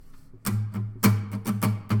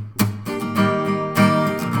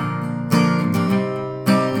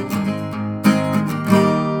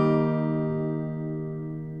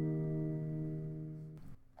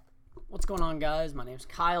on, guys? My name's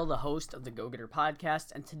Kyle, the host of the Go-Getter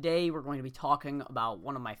Podcast, and today we're going to be talking about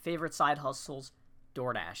one of my favorite side hustles,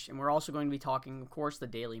 DoorDash. And we're also going to be talking, of course, the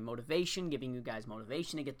daily motivation, giving you guys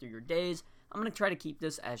motivation to get through your days. I'm going to try to keep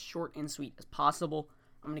this as short and sweet as possible.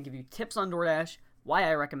 I'm going to give you tips on DoorDash, why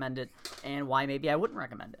I recommend it, and why maybe I wouldn't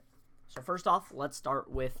recommend it. So first off, let's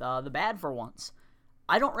start with the bad for once.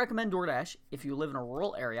 I don't recommend DoorDash if you live in a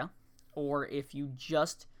rural area or if you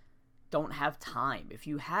just don't have time. If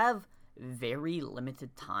you have very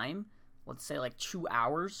limited time, let's say like 2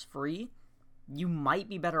 hours free, you might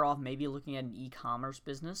be better off maybe looking at an e-commerce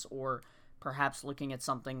business or perhaps looking at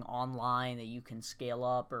something online that you can scale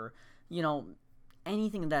up or,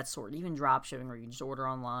 anything of that sort. Even drop shipping where you can just order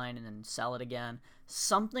online and then sell it again.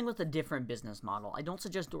 Something with a different business model. I don't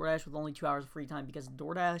suggest DoorDash with only 2 hours of free time because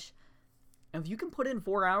DoorDash, if you can put in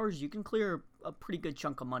 4 hours, you can clear a pretty good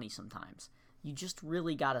chunk of money sometimes. You just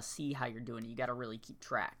really got to see how you're doing it. You got to really keep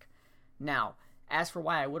track. Now, as for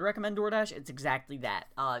why I would recommend DoorDash, it's exactly that.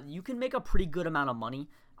 You can make a pretty good amount of money.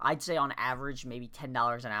 I'd say on average maybe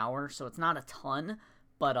 $10 an hour, so it's not a ton.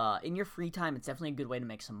 But in your free time, it's definitely a good way to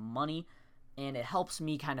make some money. And it helps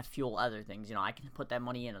me kind of fuel other things. I can put that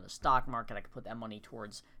money into the stock market. I can put that money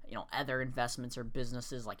towards, other investments or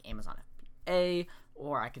businesses like Amazon FBA.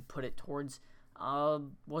 Or I could put it towards,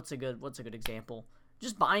 what's a good example?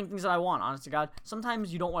 Just buying things that I want, honest to God.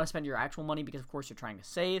 Sometimes you don't want to spend your actual money because, of course, you're trying to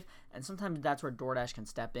save. And sometimes that's where DoorDash can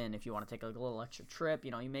step in. If you want to take a little extra trip,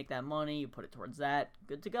 you make that money, you put it towards that,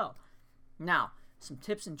 good to go. Now, some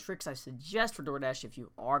tips and tricks I suggest for DoorDash if you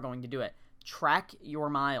are going to do it. Track your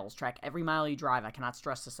miles. Track every mile you drive. I cannot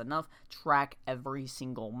stress this enough. Track every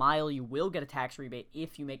single mile. You will get a tax rebate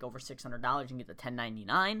if you make over $600. You can get the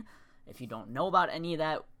 $10.99. If you don't know about any of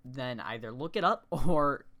that, then either look it up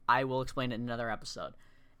or I will explain it in another episode.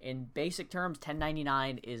 In basic terms,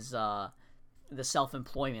 $10.99 is the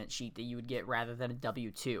self-employment sheet that you would get rather than a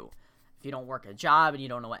W-2. If you don't work a job and you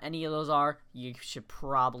don't know what any of those are, you should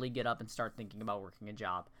probably get up and start thinking about working a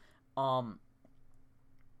job. When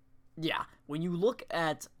you look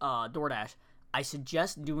at DoorDash, I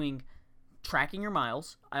suggest tracking your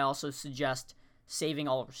miles. I also suggest saving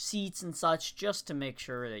all receipts and such just to make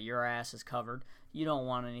sure that your ass is covered. You don't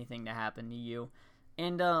want anything to happen to you.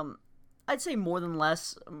 And I'd say more than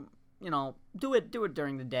less, do it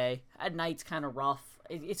during the day. At night's kind of rough.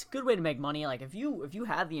 It's a good way to make money. Like if you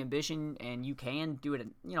have the ambition and you can do it,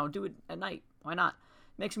 do it at night. Why not?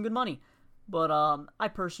 Make some good money. But I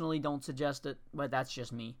personally don't suggest it. But that's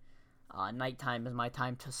just me. Nighttime is my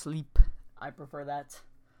time to sleep. I prefer that.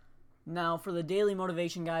 Now, for the daily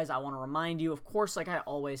motivation, guys, I want to remind you, of course, like I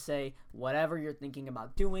always say, whatever you're thinking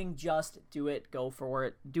about doing, just do it. Go for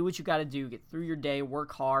it. Do what you got to do. Get through your day.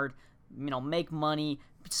 Work hard. Make money.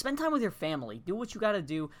 Spend time with your family. Do what you got to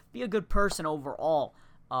do. Be a good person overall.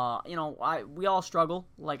 We all struggle.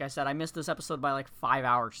 Like I said, I missed this episode by like 5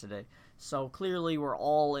 hours today. So clearly, we're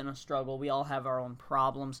all in a struggle. We all have our own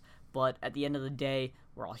problems. But at the end of the day,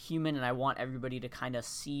 we're all human, and I want everybody to kind of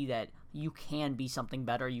see that you can be something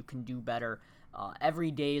better, you can do better. Every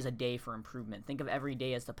day is a day for improvement. Think of every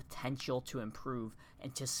day as the potential to improve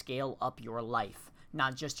and to scale up your life.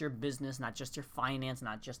 Not just your business, not just your finance,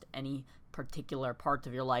 not just any particular part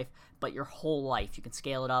of your life, but your whole life. You can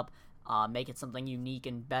scale it up, make it something unique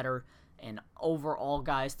and better. And overall,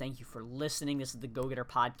 guys, thank you for listening. This is the Go-Getter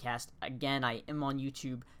Podcast. Again, I am on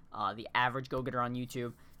YouTube, the average Go-Getter on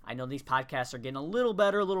YouTube. I know these podcasts are getting a little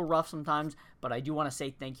better, a little rough sometimes, but I do want to say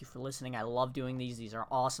thank you for listening. I love doing these. These are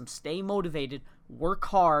awesome. Stay motivated, work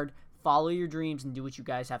hard, follow your dreams, and do what you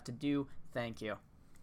guys have to do. Thank you.